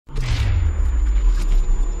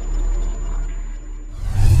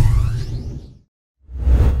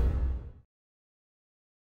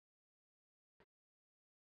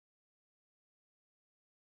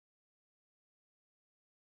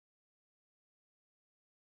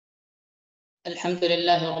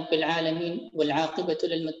Alhamdulillahi Rabbil Alameen wal aqibatu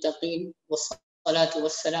lil muttaqeen wassalatu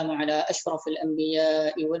wassalamu ala ashrafil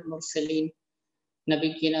anbiya'i wal mursaleen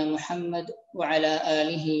nabiyyina Muhammad wa ala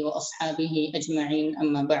alihi wa ashabihi ajma'in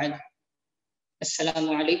amma ba'd.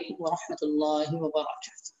 Assalamu alaikum wa rahmatullahi wa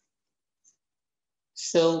barakatuh.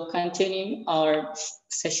 So continuing our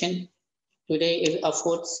session, today is our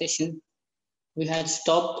fourth session. We had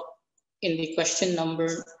stopped in the question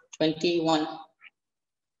number 21,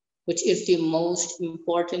 which is the most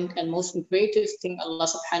important and most greatest thing Allah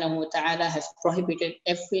subhanahu wa ta'ala has prohibited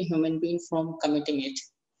every human being from committing it.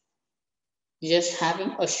 Just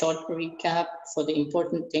having a short recap for the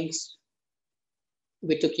important things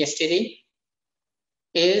we took yesterday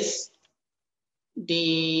is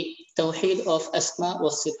the Tawheed of Asma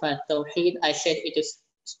wa Sifat. Tawheed, I said it is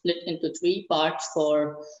split into three parts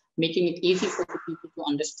for making it easy for the people to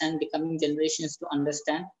understand, the coming generations to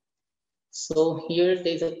understand. So here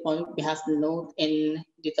there's a point we have to note in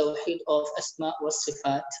the Tawheed of Asma wa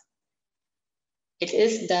Sifat. It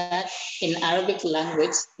is that in Arabic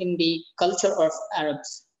language, in the culture of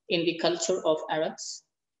Arabs,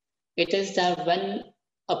 it is that when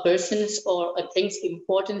a person's or a thing's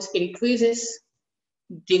importance increases,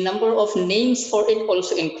 the number of names for it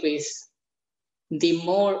also increase. The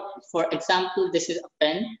more, for example, this is a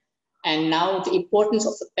pen, and now the importance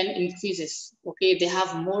of the pen increases. Okay, they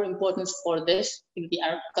have more importance for this in the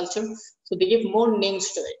Arab culture, so they give more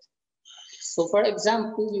names to it. So for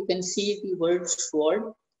example, you can see the word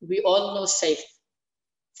sword. We all know safe.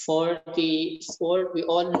 For the sword, we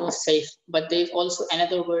all know safe, but there's also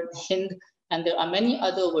another word, Hind, and there are many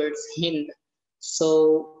other words, Hind.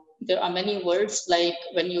 So there are many words, like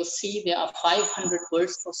when you see there are 500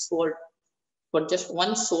 words for sword. For just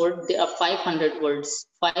one sword, there are 500 words,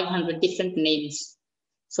 500 different names.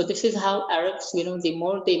 So this is how Arabs, the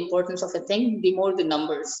more the importance of a thing, the more the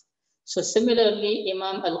numbers. So similarly,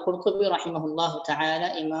 Imam Al-Qurtubi rahimahullah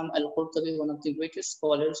ta'ala, Imam Al-Qurtubi, one of the greatest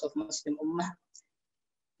scholars of Muslim Ummah,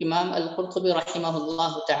 Imam Al-Qurtubi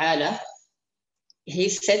rahimahullah ta'ala, he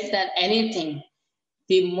said that anything,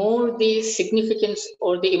 the more the significance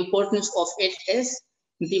or the importance of it is,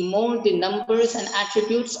 the more the numbers and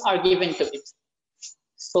attributes are given to it.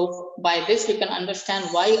 So by this we can understand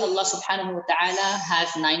why Allah subhanahu wa ta'ala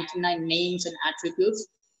has 99 names and attributes.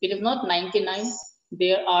 It is not 99,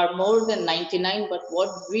 there are more than 99, but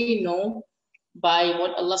what we know by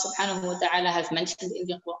what Allah subhanahu wa ta'ala has mentioned in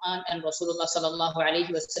the Quran and Rasulullah sallallahu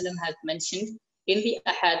alayhi wa sallam has mentioned in the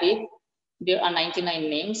ahadith, there are 99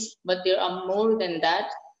 names, but there are more than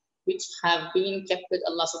that which have been kept with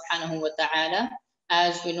Allah subhanahu wa ta'ala.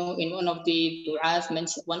 As we know, in one of the du'as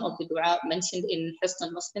mentioned, mentioned in Hisn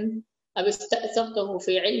al-Muslim, that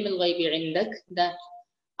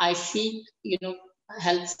I seek,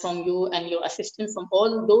 help from you and your assistance from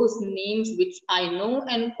all those names which I know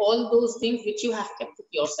and all those things which you have kept with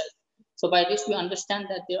yourself. So by this we understand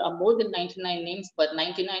that there are more than 99 names, but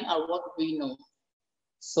 99 are what we know.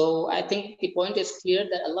 So I think the point is clear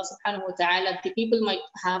that Allah subhanahu wa ta'ala, the people might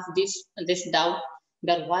have this doubt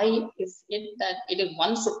that why is it that it is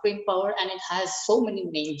one supreme power and it has so many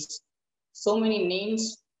names? So many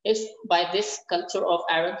names is by this culture of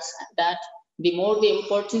Arabs that the more the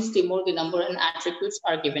importance, the more the number and attributes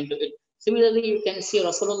are given to it. Similarly, you can see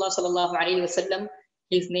Rasulullah sallallahu alaihi wasallam,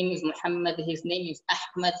 his name is Muhammad, his name is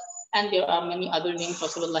Ahmad, and there are many other names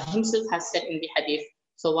Rasulullah himself has said in the hadith.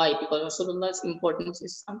 So why? Because Rasulullah's importance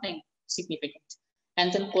is something significant.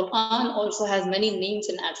 And then Quran also has many names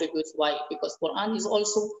and attributes. Why? Because Quran is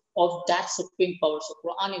also of that supreme power. So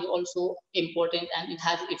Quran is also important and it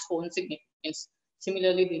has its own significance.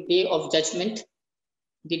 Similarly, the Day of Judgment.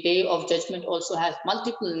 The Day of Judgment also has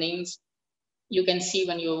multiple names. You can see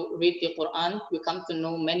when you read the Quran, you come to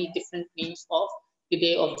know many different names of the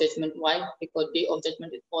Day of Judgment. Why? Because Day of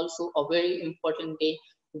Judgment is also a very important day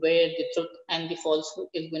where the truth and the falsehood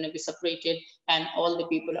is going to be separated and all the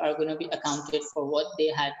people are going to be accounted for what they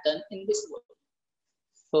had done in this world.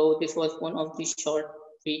 So this was one of the short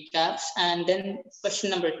recaps. And then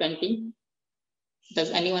question number 20. Does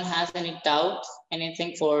anyone have any doubt,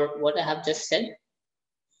 anything for what I have just said?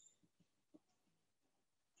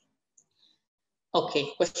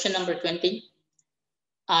 Okay, question number 20.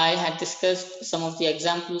 I had discussed some of the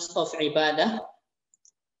examples of ibadah.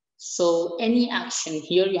 So any action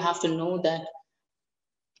here, you have to know that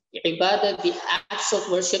ibadah, the acts of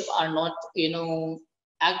worship are not,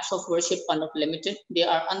 acts of worship are not limited. They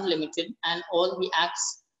are unlimited, and all the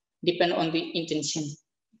acts depend on the intention.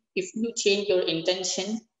 If you change your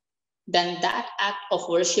intention, then that act of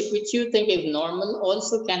worship which you think is normal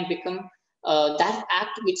also can become that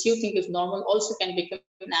act which you think is normal also can become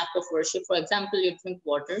an act of worship. For example, you drink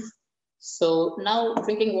water. So now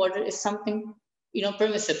drinking water is something,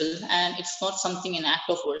 permissible, and it's not something an act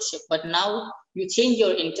of worship. But now you change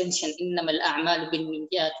your intention. إِنَّمَا الْأَعْمَالُ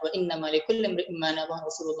بِالنِّيَّاتِ وَإِنَّمَا لِكُلِّ امْرِئٍ مَّا نَوَى.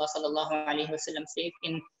 Rasulullah sallallahu alaihi wasallam says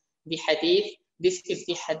in the hadith. This is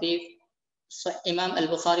the hadith. So Imam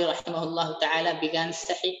al-Bukhari rahimahullah ta'ala began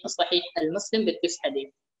Sahih al-Muslim with this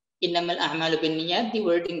hadith. إِنَّمَا الْأَعْمَالُ بِالنِّيَّاتِ. The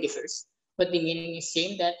wording differs, but the meaning is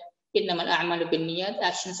same, that إِنَّمَا الْأَعْمَالُ بِالنِّيَّاتِ.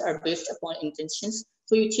 Actions are based upon intentions.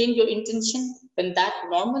 So you change your intention, then that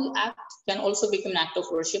normal act can also become an act of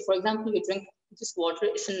worship. For example, you drink this water,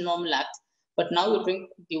 it's a normal act, but now you drink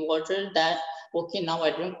the water that, okay, now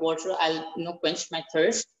I drink water, I'll quench my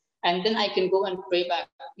thirst, and then I can go and pray back,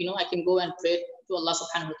 I can go and pray to Allah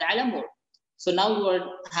subhanahu wa ta'ala more. So now you are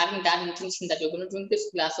having that intention that you're going to drink this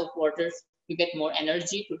glass of water, you get more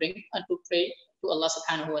energy to drink and to pray to Allah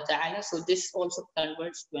subhanahu wa ta'ala. So this also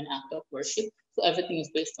converts to an act of worship. So everything is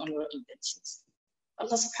based on your intentions.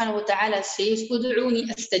 Allah subhanahu wa ta'ala says, "Ud'uni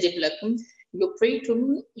astajib lakum." You pray to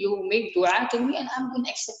me, you make dua to me, and I'm going to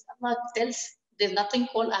accept. Allah tells there's nothing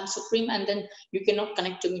called I'm supreme, and then you cannot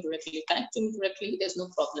connect to me directly. Connect to me directly, there's no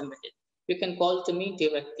problem with it. You can call to me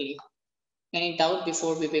directly. Any doubt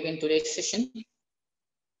before we begin today's session?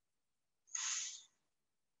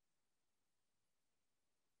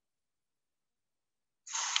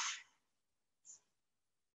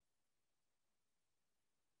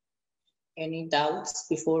 Any doubts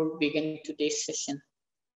before we begin today's session?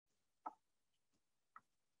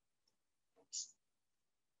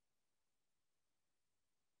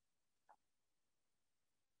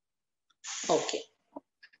 Okay.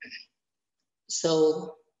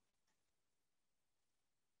 So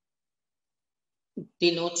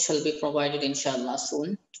the notes shall be provided inshallah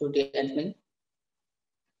soon through the admin.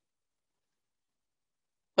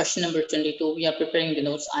 Question number 22, we are preparing the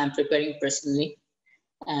notes. I am preparing personally,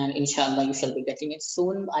 and inshallah you shall be getting it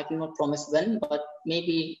soon. I cannot promise when, but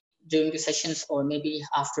maybe during the sessions, or maybe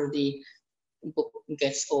after the book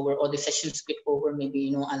gets over or the sessions get over,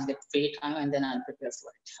 maybe I'll get free time and then I'll prepare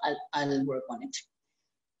for it. I'll work on it.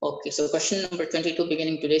 Okay, so question number 22,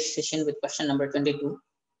 beginning today's session with question number 22.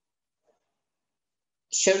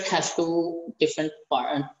 Shirk has two different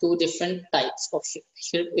types of shirk.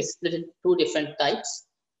 Shirk is split into two different types.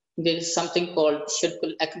 There is something called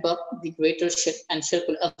Shirkul Akbar, the greater shirk, and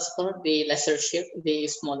Shirkul Asghar, the lesser shirk, the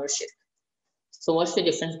smaller shirk. So what's the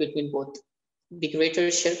difference between both? The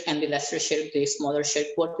greater shirk and the lesser shirk, the smaller shirk,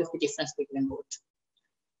 what is the difference between both?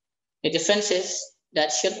 The difference is that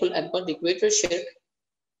Shirkul Akbar, the greater shirk,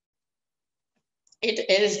 it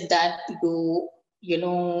is that you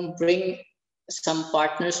bring some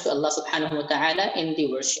partners to Allah subhanahu wa ta'ala in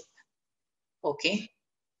the worship. Okay.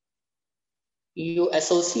 You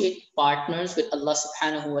associate partners with Allah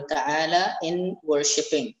subhanahu wa ta'ala in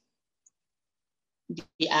worshipping.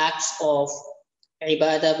 The acts of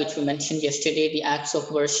ibadah, which we mentioned yesterday, the acts of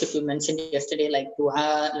worship we mentioned yesterday, like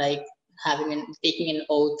dua, like taking an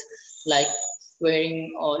oath, like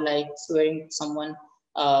swearing, or like swearing someone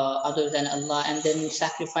other than Allah, and then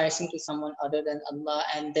sacrificing to someone other than Allah,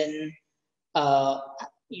 and then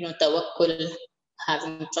tawakkul,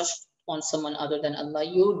 having trust on someone other than Allah.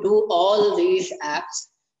 You do all these acts.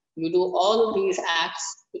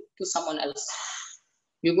 To someone else.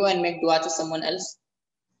 You go and make dua to someone else,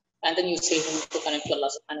 and then you say him to connect to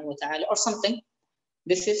Allah subhanahu wa ta'ala or something.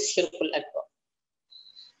 This is Shirkul Akbar.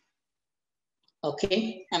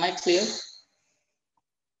 Okay, am I clear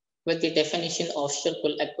with the definition of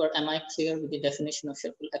Shirkul Akbar? Am I clear with the definition of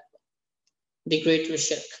Shirkul Akbar? The greater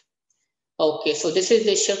shirk. Okay, so this is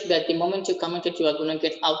the shirk that the moment you commit it, you are going to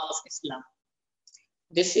get out of Islam.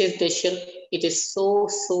 This is the shirk. It is so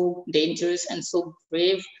dangerous and so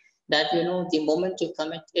grave that the moment you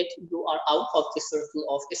commit it, you are out of the circle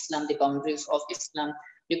of Islam, the boundaries of Islam.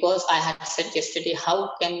 Because I had said yesterday,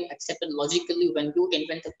 how can you accept it logically when you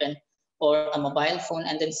invent a pen or a mobile phone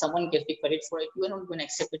and then someone gets the credit for it? You are not going to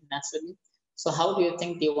accept it naturally. So how do you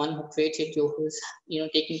think the one who created you, who's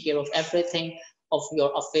taking care of everything of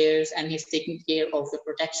your affairs, and he's taking care of your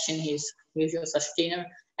protection, he's your sustainer,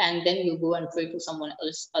 and then you go and pray to someone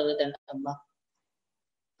else other than Allah?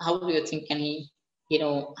 How do you think can he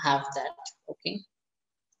have that? Okay,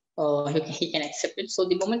 he can accept it. So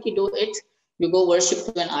the moment you do it, you go worship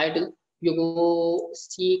to an idol, you go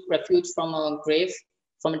seek refuge from a grave,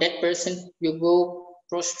 from a dead person, you go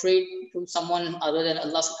prostrate to someone other than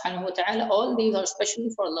Allah subhanahu wa ta'ala. All these are especially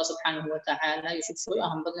for Allah subhanahu wa ta'ala. You should show your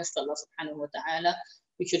humbleness to Allah subhanahu wa ta'ala.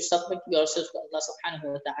 You should submit yourself to Allah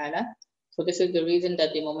subhanahu wa ta'ala. So this is the reason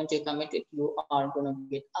that the moment you commit it, you are going to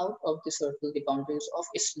get out of the circle, the boundaries of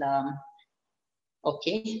Islam.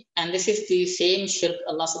 Okay, and this is the same shirk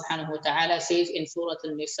Allah subhanahu wa ta'ala says in Surah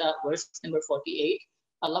Al-Nisa, verse number 48.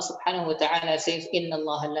 Allah subhanahu wa ta'ala says, Inna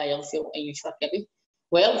Allah la yaghfiru an yushraka bih,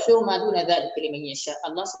 wa yaghfiru ma duna dhalika liman yasha.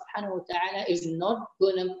 Allah subhanahu wa ta'ala is not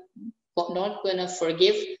gonna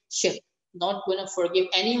forgive shirk, not gonna forgive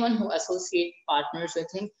anyone who associate partners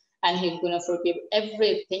with him, and he's gonna forgive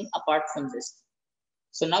everything apart from this.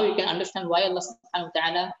 So now you can understand why Allah subhanahu wa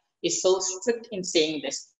ta'ala is so strict in saying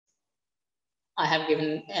this. I have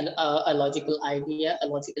given a logical idea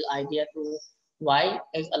to why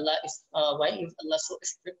is Allah so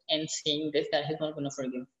strict in saying this, that He's not going to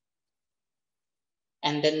forgive.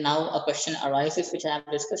 And then now a question arises, which I have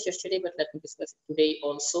discussed yesterday, but let me discuss it today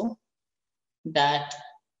also. That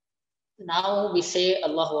now we say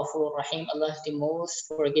Allahu Ghafur Rahim, Allah is the most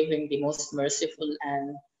forgiving, the most merciful,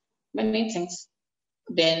 and many things.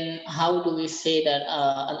 Then how do we say that,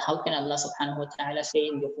 how can Allah subhanahu wa ta'ala say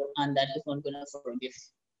in the Quran that He's not going to forgive?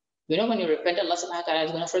 You know, when you repent, Allah subhanahu wa ta'ala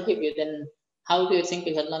is going to forgive you. Then how do you think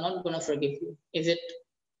is Allah not going to forgive you? Is it,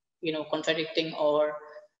 you know, contradicting, or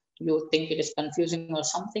you think it is confusing or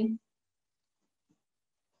something?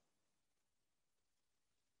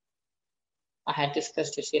 I had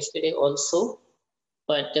discussed this yesterday also,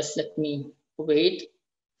 but just let me wait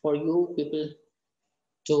for you people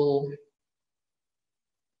to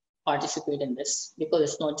participate in this, because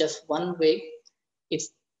it's not just one way,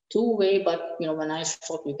 it's two way. But you know, when I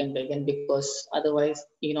stop, you can begin, because otherwise,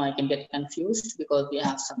 you know, I can get confused, because we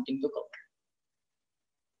have something to cover.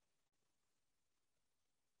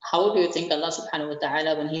 How do you think Allah subhanahu wa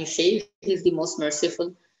ta'ala, when He says He's the most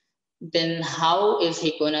merciful, then how is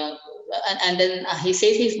He gonna, and then He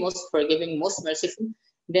says He's most forgiving, most merciful,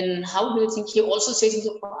 then how do you think He also says in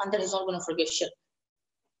the Quran that He's not going to forgive shirk?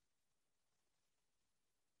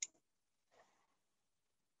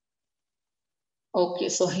 Okay,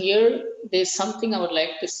 so here there's something I would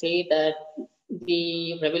like to say, that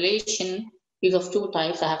the revelation is of two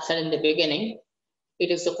types. I have said in the beginning,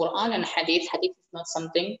 it is the Quran and Hadith. Hadith is not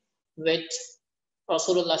something which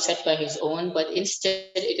Rasulullah said by his own, but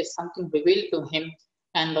instead it is something revealed to him.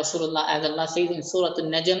 And Rasulullah, as Allah says in Surah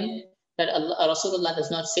Al-Najm, that Rasulullah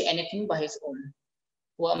does not say anything by his own.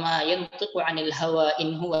 وَمَا يَنْطِقُ عَنِ الْهَوَىٰ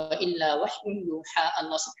إِنْ هُوَ إِلَّا وَحْيٌ يُوحَىٰ.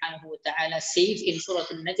 Allah subhanahu wa ta'ala says in Surah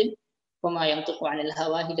Al-Najm, وَمَا يَنْطِقُ عَنِ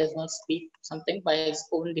الْهَوَىٰ, He does not speak something by his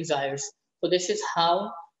own desires. So this is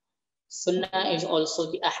how Sunnah is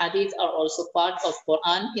also, the Ahadith are also part of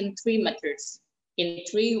Quran in three methods. In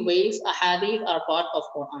three ways, Ahadith are part of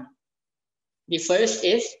Quran. The first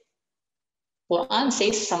is, Quran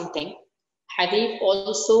says something, Hadith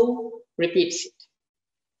also repeats it.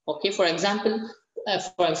 Okay, for example,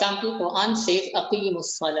 Quran says, Aqimus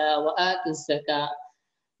Salah wa Atuz Zakah.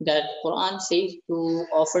 That Quran says to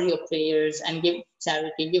offer your prayers and give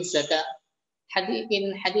charity, give zakah.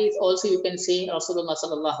 In Hadith also you can say, Rasulullah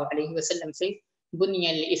sallallahu alaihi wasallam says, Bunya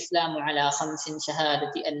al-Islamu ala khamsin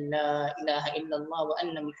shahadati an la ilaha illallah wa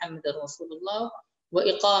anna Muhammadar Rasulullah wa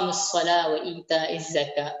iqamus salah wa ita'iz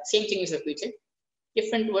zakah. Same thing is repeated,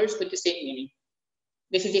 different words with the same meaning.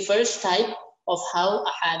 This is the first type of how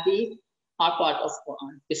Ahadith are part of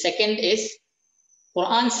Quran. The second is,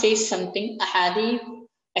 Quran says something, Ahadith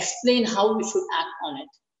explain how we should act on it.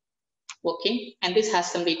 Okay, and this has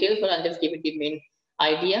some details, but I'll just give it the main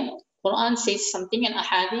idea. Quran says something and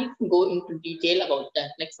Ahadith go into detail about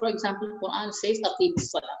that. Like for example, Quran says Aqimus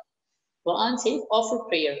Salah. Quran says offer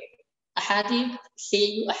prayer. Ahadith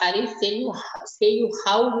say you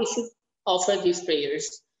how we should offer these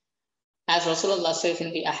prayers. As Rasulullah says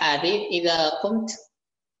in the Ahadith, إِذَا قُمْتَ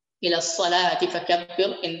إِلَى الصَّلَاةِ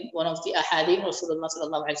فَكَبِّرْ. In one of the Ahadith, Rasulullah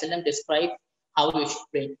sallallahu alaihi wasallam described how you should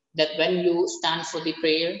pray. That when you stand for the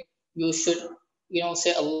prayer, you should, you know,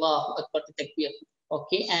 say Allahu Akbar to takbir.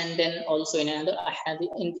 Okay, and then also in another hadith,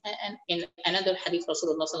 in another hadith,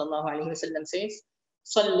 Rasulullah sallallahu alaihi wasallam says,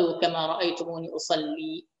 "Sallu kama ra'aytumuni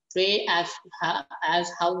usalli." Pray as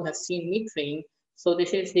how you have seen me praying. So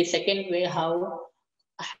this is the second way how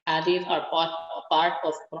hadith are part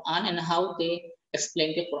of Quran and how they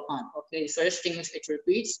explain the Quran. Okay, the first thing is it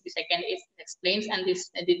repeats. The second is it explains, and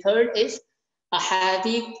the third is a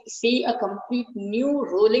hadith see a complete new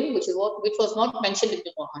ruling, which was not mentioned in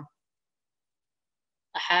the Quran.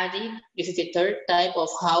 A hadith, this is the third type of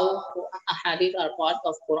how a hadith are part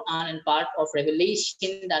of Quran and part of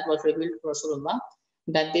revelation that was revealed to Rasulullah,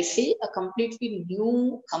 that they see a completely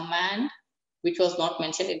new command which was not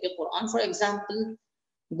mentioned in the Quran. For example,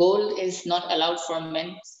 gold is not allowed for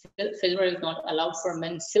men, silver is not allowed for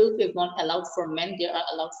men, silk is not allowed for men, they are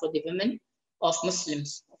allowed for the women of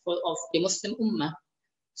Muslims, of the Muslim Ummah.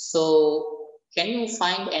 So Can you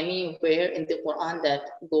find anywhere in the Quran that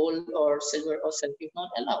gold or silver or selfie is not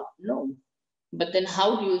allowed? No. But then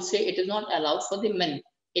how do you say it is not allowed for the men?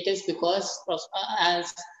 It is because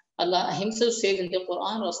as Allah himself says in the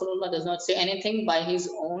Quran, Rasulullah does not say anything by his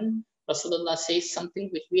own. Rasulullah says something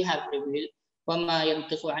which we have revealed. وَمَا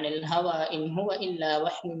يَنْطِقُ عَنِ الْهَوَىٰ إِنْ هُوَ إِلَّا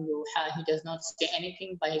وَحْيٌ يُوحَىٰ. He does not say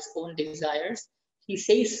anything by his own desires. He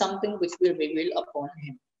says something which we reveal upon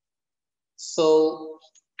him. So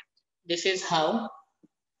this is how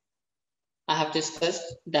I have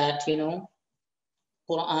discussed that,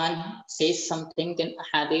 Quran says something, then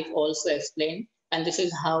Hadith also explain, and this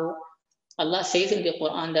is how Allah says in the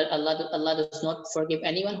Quran that Allah does not forgive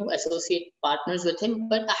anyone who associate partners with him,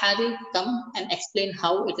 but Hadith come and explain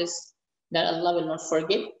how it is that Allah will not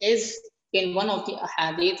forgive. Is in one of the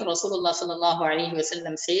Hadith, Rasulullah sallallahu alaihi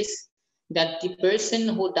wasallam says that the person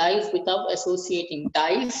who dies without associating,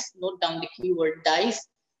 dies, note down the keyword dies,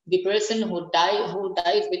 the person who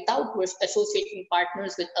dies without associating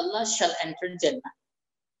partners with Allah shall enter Jannah.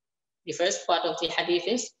 The first part of the hadith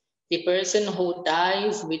is the person who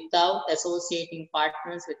dies without associating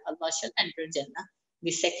partners with Allah shall enter Jannah.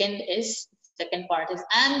 The second part is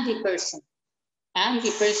and the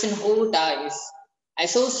person who dies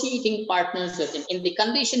associating partners with him, in the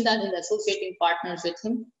condition that his associating partners with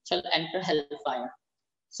him shall enter hellfire.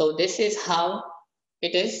 So this is how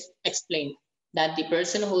it is explained, that the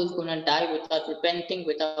person who is going to die without repenting,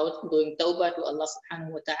 without doing tawbah to Allah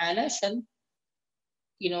subhanahu wa ta'ala shall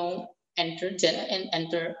enter Jannah and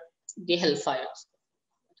enter the hellfire.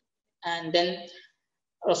 And then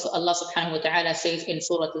also Allah subhanahu wa ta'ala says in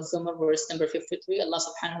Surah Al-Zumar, verse number 53, Allah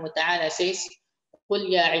subhanahu wa ta'ala says, قُلْ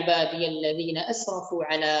يَا عِبَادِيَ الَّذِينَ أَسْرَفُوا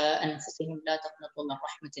عَلَىٰ أَنفُسِهِمْ لَا تَقْنَطُوا مِنْ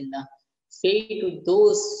رَحْمَةِ اللَّهِ. Say to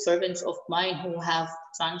those servants of mine who have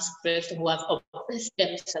transgressed, who have oppressed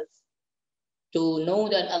themselves, to know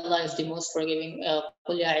that Allah is the most forgiving.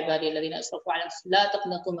 قُلْ يَا عِبَادِيَ الَّذِينَ أَسْرَفُوا عَلَىٰ أَنفُسِهِمْ لَا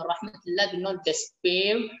تَقْنَطُوا مِنْ رَحْمَةِ اللَّهِ.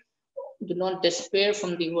 Do not despair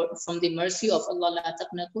from the mercy of Allah. لَا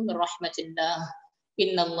تَقْنَطُوا مِنْ رَحْمَةِ اللَّهِ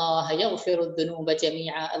إِنَّ اللَّهَ يَغْفِرُ الذُّنُوبَ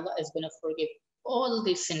جَمِيعًا. Allah is going to forgive all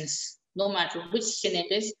the sins, no matter which sin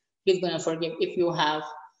it is. He's going to forgive if you have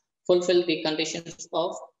fulfilled the conditions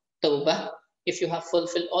of tawbah. If you have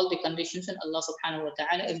fulfilled all the conditions, and Allah subhanahu wa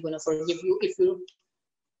ta'ala is going to forgive you if you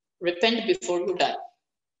repent before you die.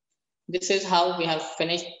 This is how we have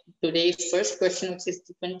finished today's first question, which is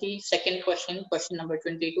the 22nd question, question number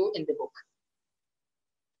 22 in the book.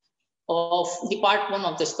 Of the part 1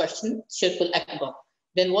 of this question, Shirkul Akbar.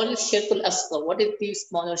 Then what is Shirkul Asghar? What is the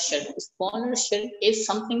smaller shirk? Smaller shirk is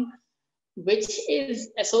something which is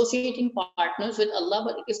associating partners with Allah,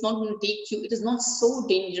 but it is not going to take you, it is not so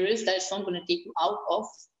dangerous that it's not going to take you out of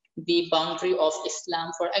the boundary of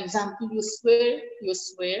Islam. For example, you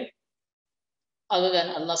swear other than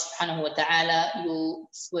Allah subhanahu wa ta'ala, you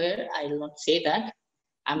swear, I will not say that.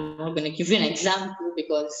 I'm not going to give you an example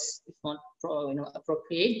because it's not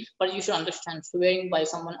appropriate, but you should understand, swearing by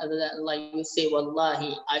someone other than Allah, you say,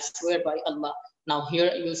 Wallahi, I swear by Allah. Now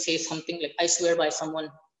here you say something like, I swear by someone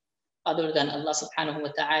other than Allah subhanahu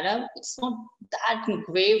wa ta'ala. It's not that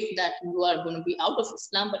grave that you are going to be out of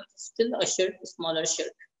Islam, but it's still a shirk, a smaller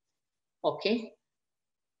shirk. Okay?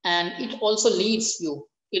 And it also leads you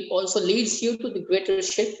to the greater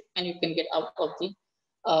shirk, and you can get out of the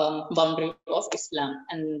boundary of Islam.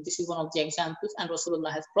 And this is one of the examples, and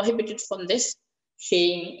Rasulullah has prohibited from this,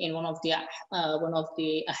 saying in one of the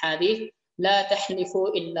hadith, La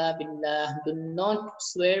tahlifu illa billah. Do not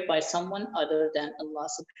swear by someone other than Allah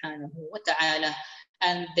subhanahu wa ta'ala.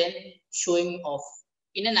 And then showing off.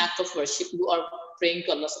 In an act of worship, you are praying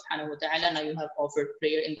to Allah subhanahu wa ta'ala. Now you have offered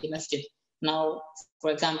prayer in the masjid. Now, for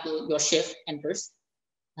example, your sheikh enters.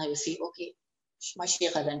 Now you see, okay, my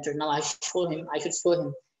sheikh has entered. Now I should show him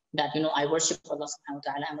that, I worship Allah subhanahu wa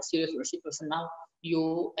ta'ala. I'm a serious worshipper. So now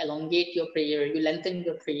you elongate your prayer, you lengthen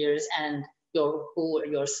your prayers and your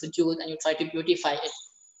ruku, your sujood, and you try to beautify it.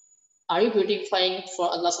 Are you beautifying for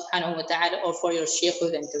Allah subhanahu wa ta'ala or for your sheikh who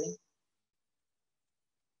is entering?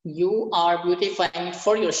 You are beautifying it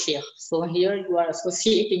for your sheikh. So here you are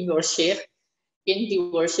associating your sheikh in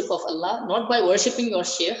the worship of Allah, not by worshipping your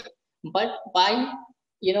sheikh, but by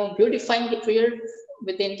beautifying the prayer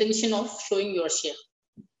with the intention of showing your sheikh.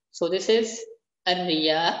 So this is a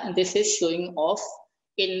riya, and this is showing off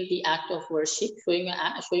in the act of worship, showing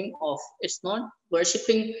off. It's not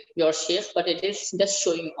worshipping your sheikh, but it is just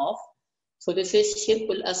showing off. So this is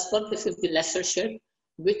Shirkul Asghar. This is the lesser shirk,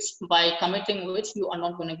 which by committing which you are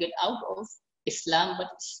not going to get out of Islam, but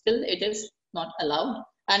still it is not allowed,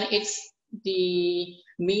 and it's the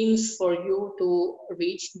means for you to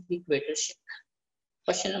reach the greater shirk.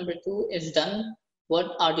 Question number 2 is done.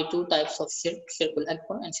 What are the two types of shirk? Shirkul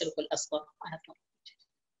Akbar and Shirkul Asghar. I have not.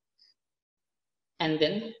 And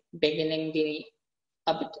then beginning the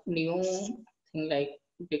a bit new thing like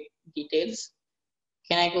big details.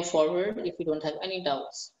 Can I go forward if you don't have any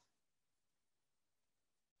doubts?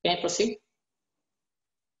 Can I proceed?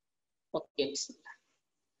 Okay.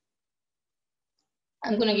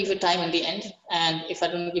 I'm going to give you time in the end, and if I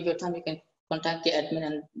don't give you time, you can contact the admin,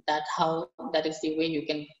 and that is the way you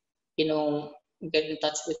can, get in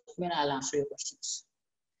touch with me, and I'll answer your questions.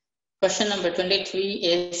 Question number 23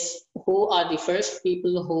 is, who are the first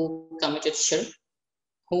people who committed shirk?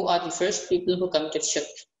 Who are the first people who committed shirk?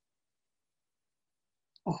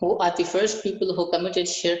 Who are the first people who committed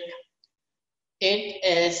shirk? It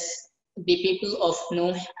is the people of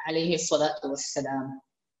Nuh alayhi salatu wassalam.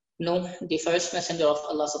 Nuh, the first messenger of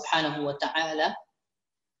Allah subhanahu wa ta'ala.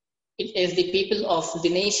 It is the people of the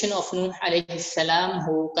nation of Nuh alayhi salam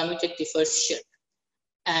who committed the first shirk.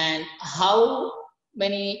 And how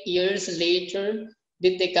many years later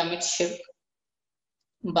did they commit shirk?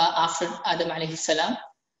 But after Adam alayhi salam?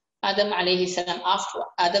 Adam alayhi salam, after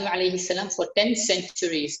Adam alayhi salam, for 10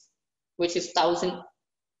 centuries, which is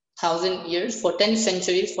 1,000 years, for 10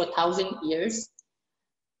 centuries, for 1,000 years,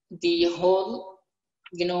 the whole,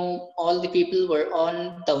 all the people were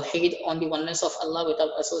on Tawheed, on the oneness of Allah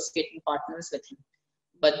without associating partners with Him.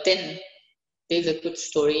 But then there's a good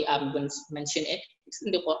story, I'm going to mention it. It's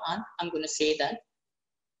in the Quran, I'm going to say that.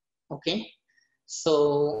 Okay.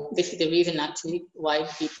 So this is the reason actually why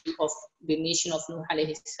people of the nation of Nuh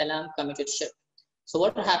alayhi salam committed shirk. So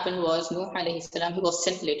what happened was Nuh alayhi salam, he was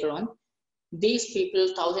sent later on. These people,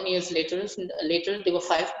 1,000 years later, there were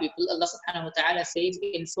 5 people. Allah subhanahu wa ta'ala says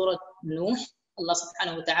in Surah Nuh, Allah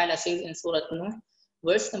subhanahu wa ta'ala says in Surah Nuh,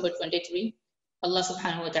 verse number 23, Allah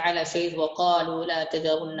subhanahu wa ta'ala says, وَقَالُوا لَا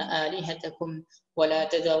تَذَرُنَّ آلِهَتَكُمْ وَلَا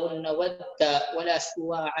تَذَرُنَّ وَدًّا وَلَا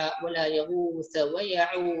سُوَاعًا وَلَا يَغُوثَ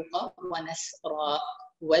وَيَعُوقَ وَنَسْرًا.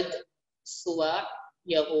 Wad, Suwa',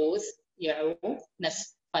 Yaghuth, Ya'uq,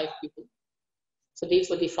 Nasr, 5 people. So these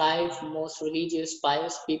were the 5 most religious,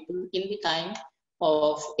 pious people in the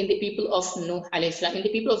people of Nuh alayhi salam, in the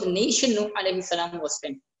people of the nation Nuh alayhi salam was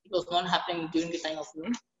sent. It was not happening during the time of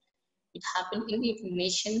Nuh. It happened in the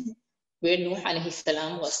nation where Nuh alayhi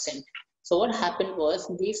salam was sent. So what happened was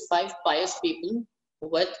these 5 pious people,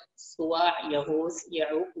 Wad, Suwa', Yaghuth,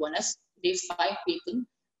 Ya'uq, Wanas, these 5 people,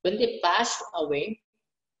 when they passed away,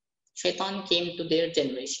 Shaitan came to their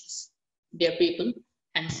generations, their people,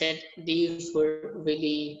 and said these were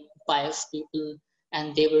really pious people,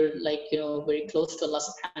 and they were very close to Allah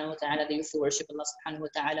subhanahu wa ta'ala. They used to worship Allah subhanahu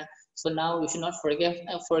wa ta'ala. So now you should not forget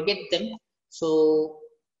them. So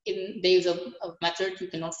there is a method you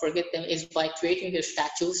cannot forget them is by creating their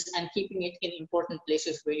statues and keeping it in important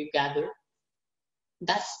places where you gather.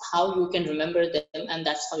 That's how you can remember them, and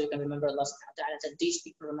that's how you can remember Allah subhanahu wa ta'ala. That these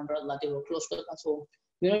people remember Allah, they were close to Allah. So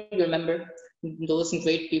you remember those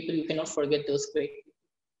great people, you cannot forget those great people.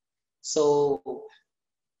 So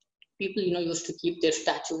people, used to keep their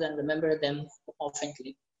statues and remember them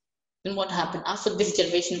oftenly. Then what happened after this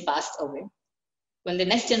generation passed away? When the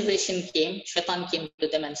next generation came, Shaitan came to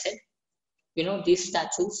them and said, these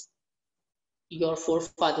statues, your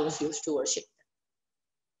forefathers used to worship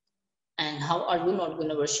them. And how are you not going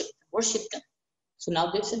to worship them? Worship them. So now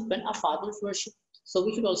they said, when our fathers worship, so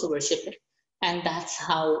we should also worship it. And that's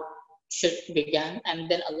how shirk began. And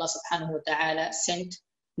then Allah subhanahu wa ta'ala sent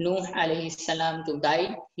Nuh alayhi salam to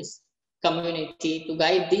guide his community, to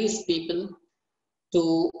guide these people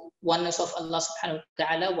to oneness of Allah subhanahu wa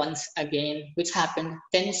ta'ala once again, which happened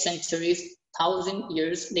 10 centuries, 1,000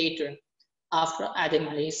 years later after Adam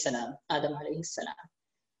alayhi salam.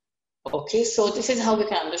 Okay, so this is how we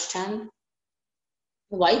can understand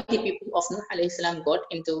why the people of Nuh alayhi salam got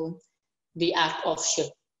into the act of shirk,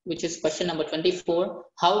 which is question number 24.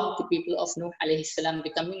 How did the people of Nuh alayhi salam,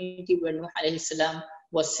 the community where Nuh alayhi salam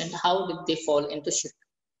was sent, how did they fall into shirk?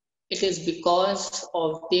 It is because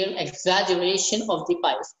of their exaggeration of the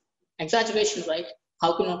pious. Exaggeration, right?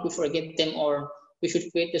 How cannot we forget them, or we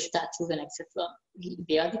should create the statues and etc.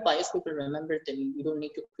 They are the pious people, remember them. You don't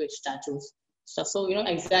need to create statues. So,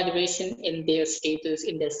 exaggeration in their status,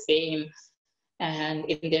 in their fame, and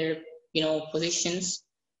in their, positions.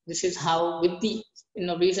 This is how, with the,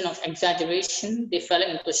 reason of exaggeration, they fell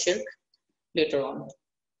into shirk later on.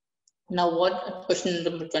 Now, what question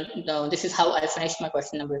number 20? Now, this is how I finished my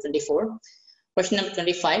question number 24. Question number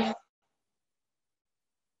 25.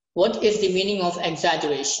 What is the meaning of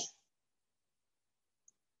exaggeration?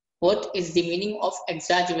 What is the meaning of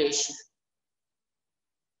exaggeration?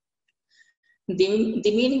 The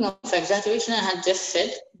meaning of exaggeration, I had just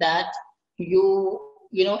said that you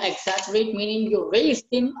exaggerate, meaning you raise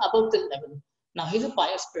him above the level. Now he's a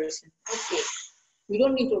pious person. Okay. You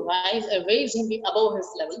don't need to raise him above his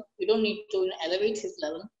level. You don't need to elevate his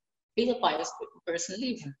level. He's a pious person,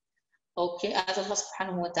 leave him. Okay, as Allah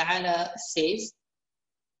subhanahu wa ta'ala says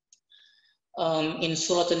in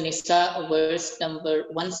Surah An-Nisa, verse number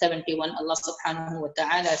 171, Allah subhanahu wa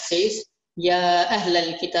ta'ala says, Ya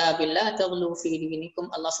ahlal kitab la taghlu fi dinikum.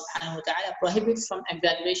 Allah subhanahu wa ta'ala prohibits from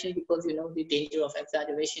exaggeration, because you know the danger of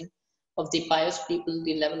exaggeration of the pious people,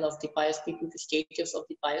 the level of the pious people, the status of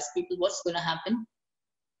the pious people. What's going to happen?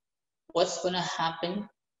 What's going to happen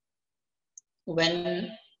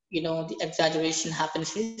when the exaggeration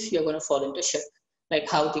happens is you're going to fall into shirk, like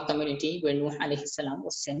how the community where Nuh alayhi salam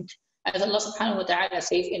was sent. As Allah subhanahu wa ta'ala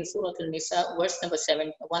says in Surah An-Nisa, verse number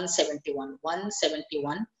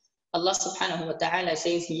 171, Allah subhanahu wa ta'ala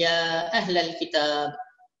says, Ya ahlal kitab,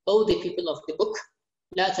 O the people of the book,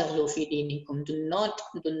 la taghlu fi dinikum, do not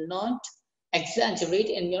exaggerate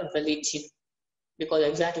in your religion, because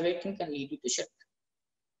exaggerating can lead you to shirk.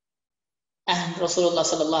 And Rasulullah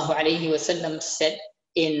sallallahu alayhi wa sallam said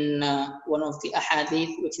in one of the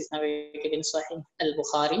ahadith, which is narrated in Sahih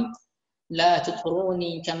al-Bukhari, لا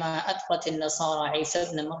تطروني كما أطرت النصارى عيسى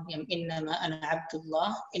ابن مريم إنما أنا عبد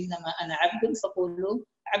فقولوا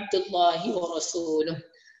عبد الله ورسوله.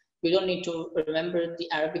 We don't need to remember the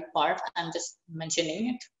Arabic part, I'm just mentioning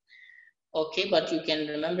it. Okay, but you can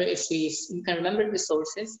remember, you can remember the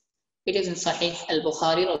sources. It is in Sahih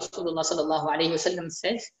al-Bukhari. Rasulullah sallallahu alayhi wa sallam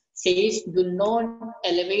says, do not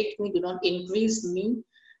elevate me, do not increase me,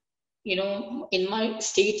 in my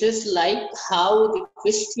status, like how the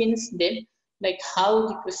Christians did, to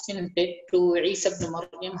Isa ibn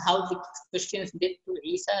Maryam, how the Christians did to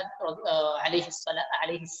Isa alayhi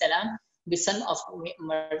salam, the son of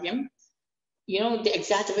Maryam. They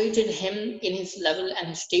exaggerated him in his level and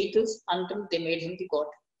his status until they made him the God,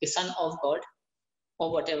 the son of God,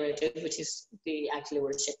 or whatever it is, which is the actually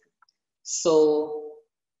worship. So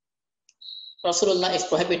Rasulullah is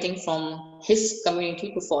prohibiting from his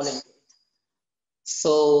community to fall in.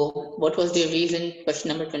 So what was the reason? Question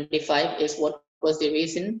number 25 is, what was the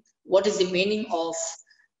reason? What is the meaning of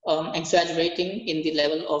exaggerating in the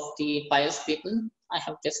level of the pious people? I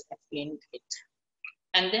have just explained it.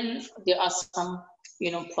 And then there are some,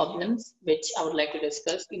 problems which I would like to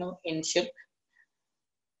discuss, in shirk.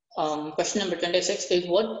 Question number 26 is,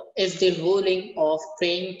 what is the ruling of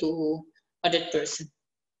praying to a dead person?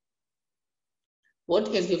 What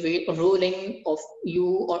is the ruling of you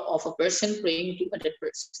or of a person praying to a dead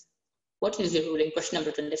person? What is the ruling? Question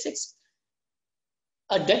number 26.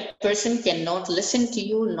 A dead person cannot listen to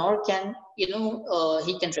you, nor can, he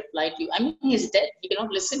can reply to you. I mean, he is dead. He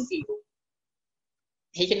cannot listen to you.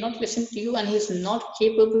 He cannot listen to you, and he is not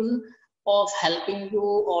capable of helping you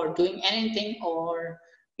or doing anything, or,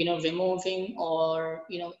 removing or,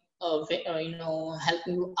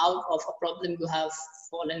 helping you out of a problem you have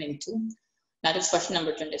fallen into. That is question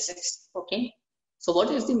number 26. Okay. So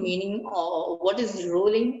what is the meaning, or what is the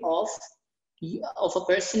ruling of a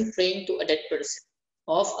person praying to a dead person,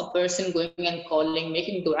 of a person going and calling,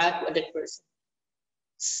 making dua to a dead person?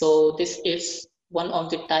 So this is one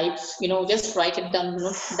of the types. Just write it down,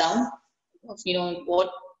 note down.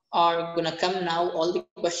 What are gonna come now? All the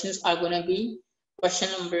questions are gonna be question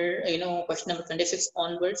number 26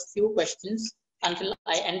 onwards. Few questions until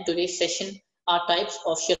I end today's session are types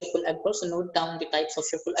of shirkul akbar. So note down the types of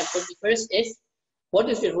shirkul akbar. The first is, what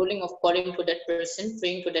is the ruling of calling to that person,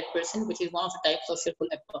 praying to that person, which is one of the types of shirkul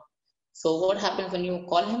akbar. So what happens when you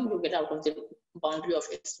call him? You get out of the boundary of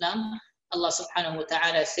Islam. Allah subhanahu wa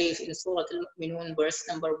ta'ala says in Surah Al-Mu'minun, verse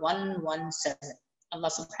number 117. Allah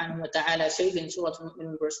subhanahu wa ta'ala says in Surah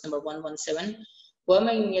Al-Mu'minun, verse number 117,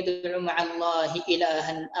 وَمَنْ يَدْعُ مَعَ اللَّهِ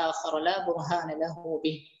إِلَهًا آخَرَ لَا بُرْهَانَ لَهُ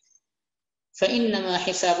بِهِ فَإِنَّمَا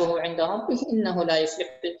حِسَابُهُ عِنْدَ رَبِّهِ إِنَّهُ لَا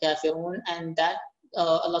يُفْلِحُ الْكَافِرُونَ. And that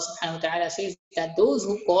Allah subhanahu wa ta'ala says that those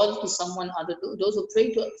who call to someone other, those who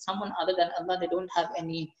pray to someone other than Allah, they don't have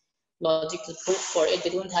any logical proof for it.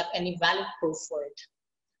 They don't have any valid proof for it.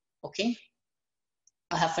 Okay.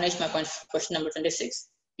 I have finished my question number 26.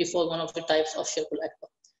 This was one of the types of shirkul akbar.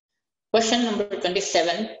 Question number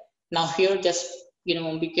 27. Now here, just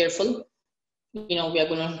be careful. We are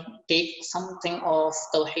going to take something of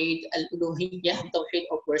Tawheed al-Uluhiyyah, Tawheed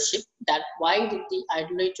of worship. That why did the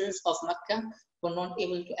idolaters of Makkah were not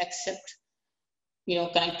able to accept,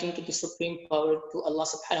 connecting to the supreme power, to Allah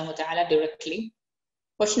subhanahu wa ta'ala directly.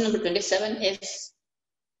 Question number 27 is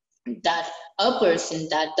that a person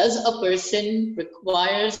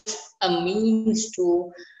requires a means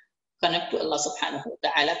to connect to Allah subhanahu wa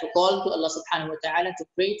ta'ala, to call to Allah subhanahu wa ta'ala, to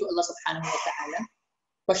pray to Allah subhanahu wa ta'ala.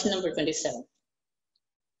 Question number 27.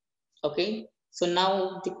 Okay, so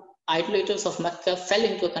now the idolaters of Mecca fell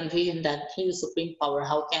into a confusion that he is supreme power.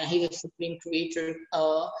 How can he is supreme creator,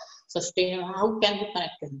 sustainer? How can we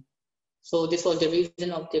connect him? So this was the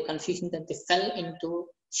reason of their confusion, that they fell into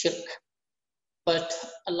shirk. But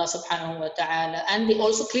Allah subhanahu wa ta'ala, and they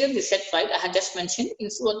also clearly said, right, I had just mentioned in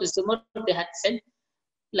Surah Al-Zumar, they had said,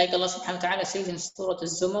 like Allah subhanahu wa ta'ala says in Surah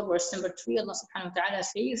Al-Zumar, verse number 3, Allah subhanahu wa ta'ala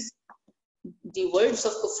says, the words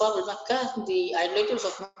of Kuffar al-Makkah, the idolaters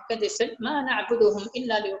of Makkah, they said, مَا نَعْبُدُهُمْ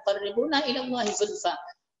إِلَّا لِيُقَرِّبُونَا إِلَى اللَّهِ زُلْفَى.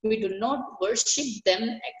 We do not worship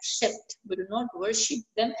them except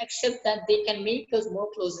that they can make us more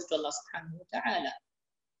closer to Allah subhanahu wa ta'ala.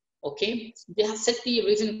 Okay, they have said the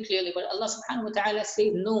reason clearly, but Allah subhanahu wa ta'ala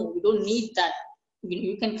says, no, we don't need that.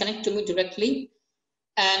 You can connect to me directly.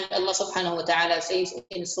 And Allah subhanahu wa ta'ala says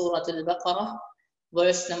in Surah Al-Baqarah,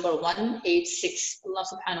 verse number 186, Allah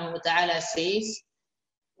subhanahu wa ta'ala says,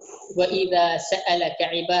 وَإِذَا سَأَلَكَ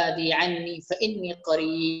عِبَادِي عَنِّي فَإِنِّي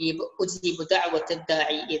قَرِيبٌ أُجِيبُ دَعْوَةَ الدَّاعِ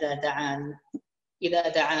إِذَا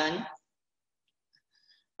دَعَانِ.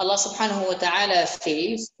 Allah subhanahu wa ta'ala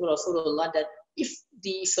says to Rasulullah that if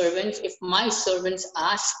my servants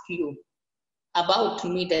ask you about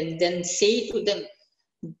me, then say to them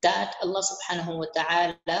that Allah subhanahu wa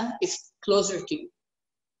ta'ala is closer to you.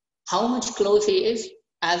 How much close he is?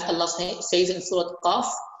 As Allah says in Surah Qaf,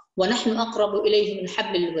 وَنَحْنُ أَقْرَبُ إِلَيْهِ مِنْ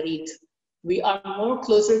حَبِّ الْوَرِيدِ. We are more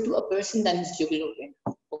closer to a person than his jugular vein.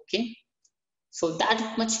 Okay? So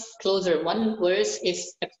that much closer. One verse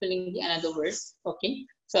is explaining another verse. Okay?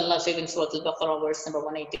 So Allah said in Surah Al-Baqarah, verse number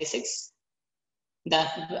 186,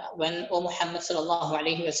 that when, O Muhammad sallallahu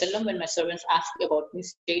alayhi wa sallam, when my servants ask about me,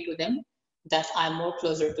 say to them that I'm more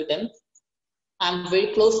closer to them. I'm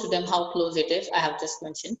very close to them. How close it is, I have just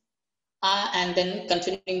mentioned. And then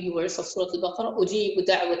continuing the verse of Surah Al-Baqarah, أُجِيبُ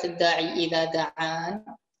دَعْوَةَ الدَّاعِ إِذَا دَعَانِ.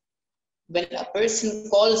 When a person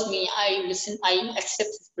calls me, I listen, I accept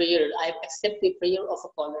his prayer. I accept the prayer of a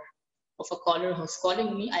caller who's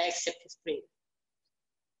calling me, I accept his prayer.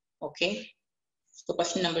 Okay. So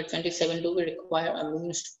question number 27, do we require a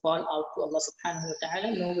means to call out to Allah subhanahu wa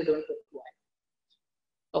ta'ala? No, we don't require.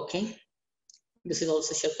 Okay. This is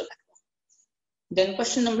also shirk al-akbar. Then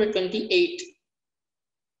question number 28,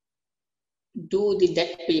 do the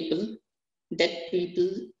dead people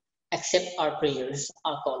accept our prayers,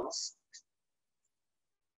 our calls?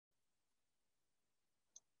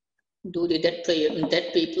 Do the dead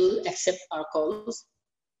people accept our calls?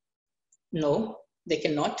 No, they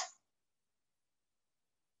cannot.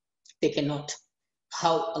 They cannot.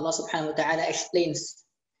 How? Allah subhanahu wa ta'ala explains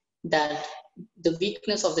that the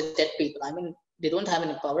weakness of the dead people, I mean, they don't have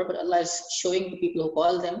any power, but Allah is showing the people who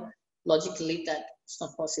call them logically that it's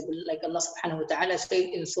not possible. Like Allah subhanahu wa ta'ala says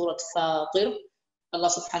in Surah Fatir, Allah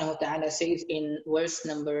subhanahu wa ta'ala says in verse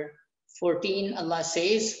number 14, Allah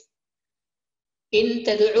says, إِن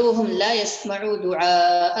تَدْعُوهُمْ لَا يَسْمَعُوا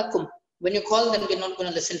دُعَاءَكُمْ. When you call them, they're not going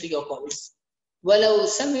to listen to your calls. وَلَوْ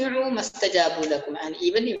سَمِعُوا مَسْتَجَابُوا لَكُمْ. And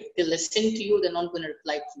even if they listen to you, they're not going to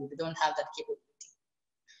reply to you. They don't have that capability.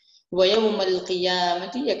 وَيَوْمَ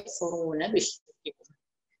الْقِيَامَةِ يَكْفُرُونَ بِشِرْكِكُمْ.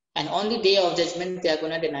 And on the day of judgment, they are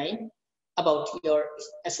going to deny about your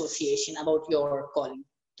association, about your calling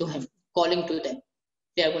to him, calling to them.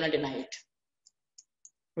 They are going to deny it.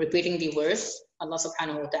 Repeating the verse, Allah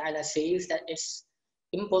subhanahu wa ta'ala says that it's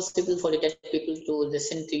impossible for the dead people to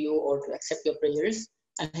listen to you or to accept your prayers.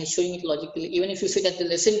 And he's showing it logically. Even if you say that they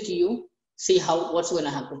listen to you, see what's going to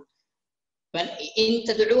happen. When in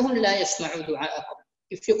tad'uhum la yasma'u du'a'akum.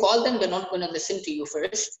 If you call them, they're not going to listen to you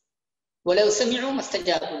first. وَلَوْ سَمِعُوا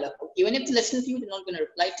مَسْتَجَابُوا لَكُمْ. Even if they listen to you, they're not going to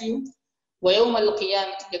reply to you. وَيَوْمَ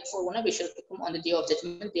الْقِيَامَةِ يَكْفُرُونَ بِشِرْكِكُمْ. On the day of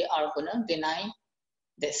judgment, they are going to deny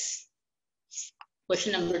this.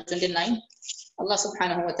 Question number 29. Allah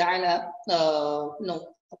subhanahu wa ta'ala,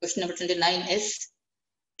 question number 29 is,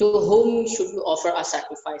 to whom should we offer our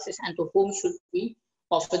sacrifices and to whom should we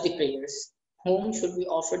offer the prayers? Whom should we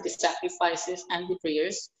offer the sacrifices and the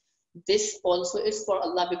prayers? This also is for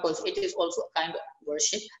Allah because it is also a kind of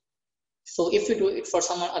worship. So if you do it for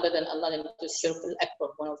someone other than Allah, then it is shirk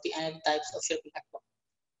al-akbar, one of the types of shirk al-akbar.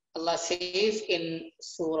 Allah says in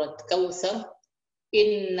Surah Kawthar,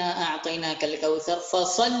 Inna a'tainaka al-kawthar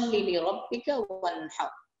fasalli li rabbika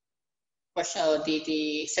wanhar.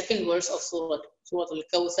 The second verse of Surah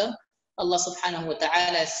Al-Kawthar, Allah subhanahu wa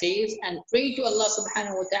ta'ala says, and pray to Allah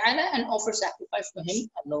subhanahu wa ta'ala and offer sacrifice to him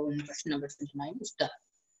alone. Question number 29 is done.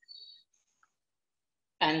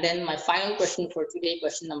 And then my final question for today,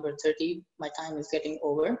 question number 30, my time is getting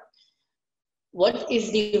over. What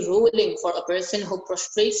is the ruling for a person who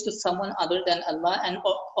prostrates to someone other than Allah and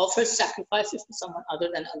offers sacrifices to someone other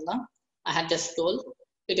than Allah? I had just told,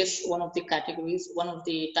 it is one of the categories, one of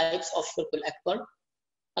the types of Shirk al-Akbar.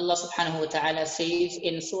 Allah subhanahu wa ta'ala says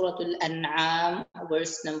in Surah Al-An'am,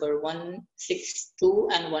 verse number 162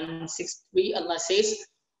 and 163, Allah says,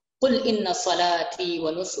 قُلْ إِنَّ صَلَاتِي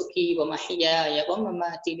وَنُسُكِي وَمَحْيَايَ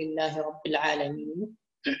وَمَمَاتِي لِلَّهِ رَبِّ الْعَالَمِينَ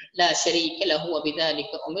لَا شَرِيكَ لَهُ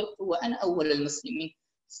وَبِذَلِكَ أُمِرْتُ وَأَنَا أَوَّلُ الْمُسْلِمِينَ.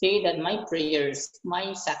 Say that my prayers,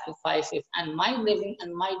 my sacrifices, and my living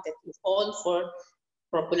and my death is all for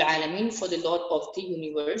Rabbul Alameen, for the Lord of the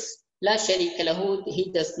universe. La sharika lahu,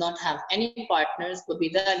 he does not have any partners. Wa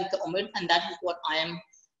bidhalika umir, and that is what I am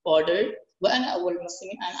ordered. Wa ana awwal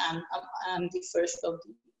muslimin, and I am the first of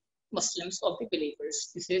the Muslims, of the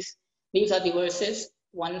believers. These are the verses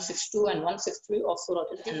 162 and 163 of Surah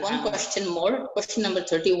Al-An'am. One question more, question number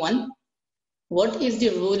 31. What is the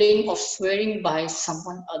ruling of swearing by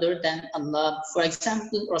someone other than Allah? For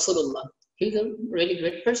example, Rasulullah. He's a really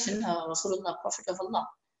great person, Rasulullah, Prophet of Allah.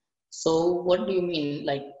 So what do you mean?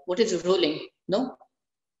 Like, what is the ruling? No,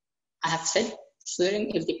 I have said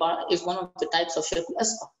swearing is one of the types of Shirk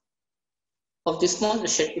al-Asghar, of the small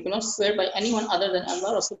shirk. You cannot swear by anyone other than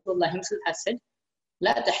Allah. Rasulullah himself has said,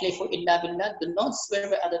 La tahlifu illa billah, do not swear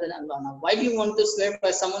by other than Allah. Now, why do you want to swear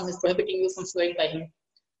by someone who is prohibiting you from swearing by him?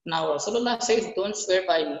 Now, Rasulullah says, don't swear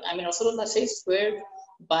by me. I mean, Rasulullah says, swear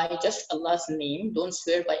by just Allah's name. Don't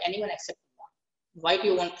swear by anyone except Allah. Why do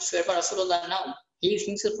you want to swear by Rasulullah now? He is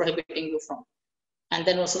himself prohibiting you from. And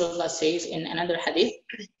then Rasulullah says in another hadith,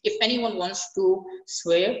 if anyone wants to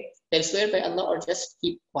swear, they'll swear by Allah or just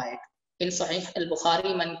keep quiet. In Sahih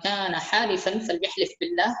al-Bukhari, man kana halifan falyahlif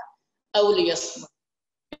billah aw liyasmut.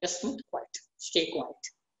 Yasmut, quiet. Stay quiet.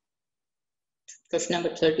 Question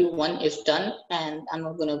number 31 is done, and I'm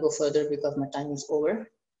not going to go further because my time is over.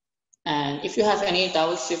 And if you have any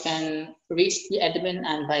doubts, you can reach the admin,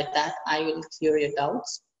 and by that I will clear your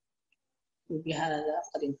doubts. And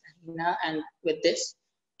with this,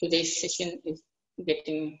 today's session is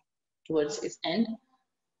getting towards its end.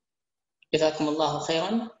 Jazakumullahu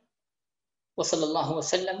khairan. Wa sallallahu wa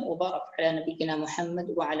sallam wa barak ala nabiyyina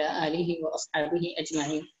Muhammad wa ala alihi wa ashabihi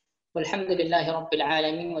ajma'in. Walhamdulillahi rabbil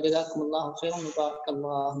alamin wa jazakumullahu khairan wa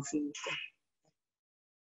barakallahu feekum.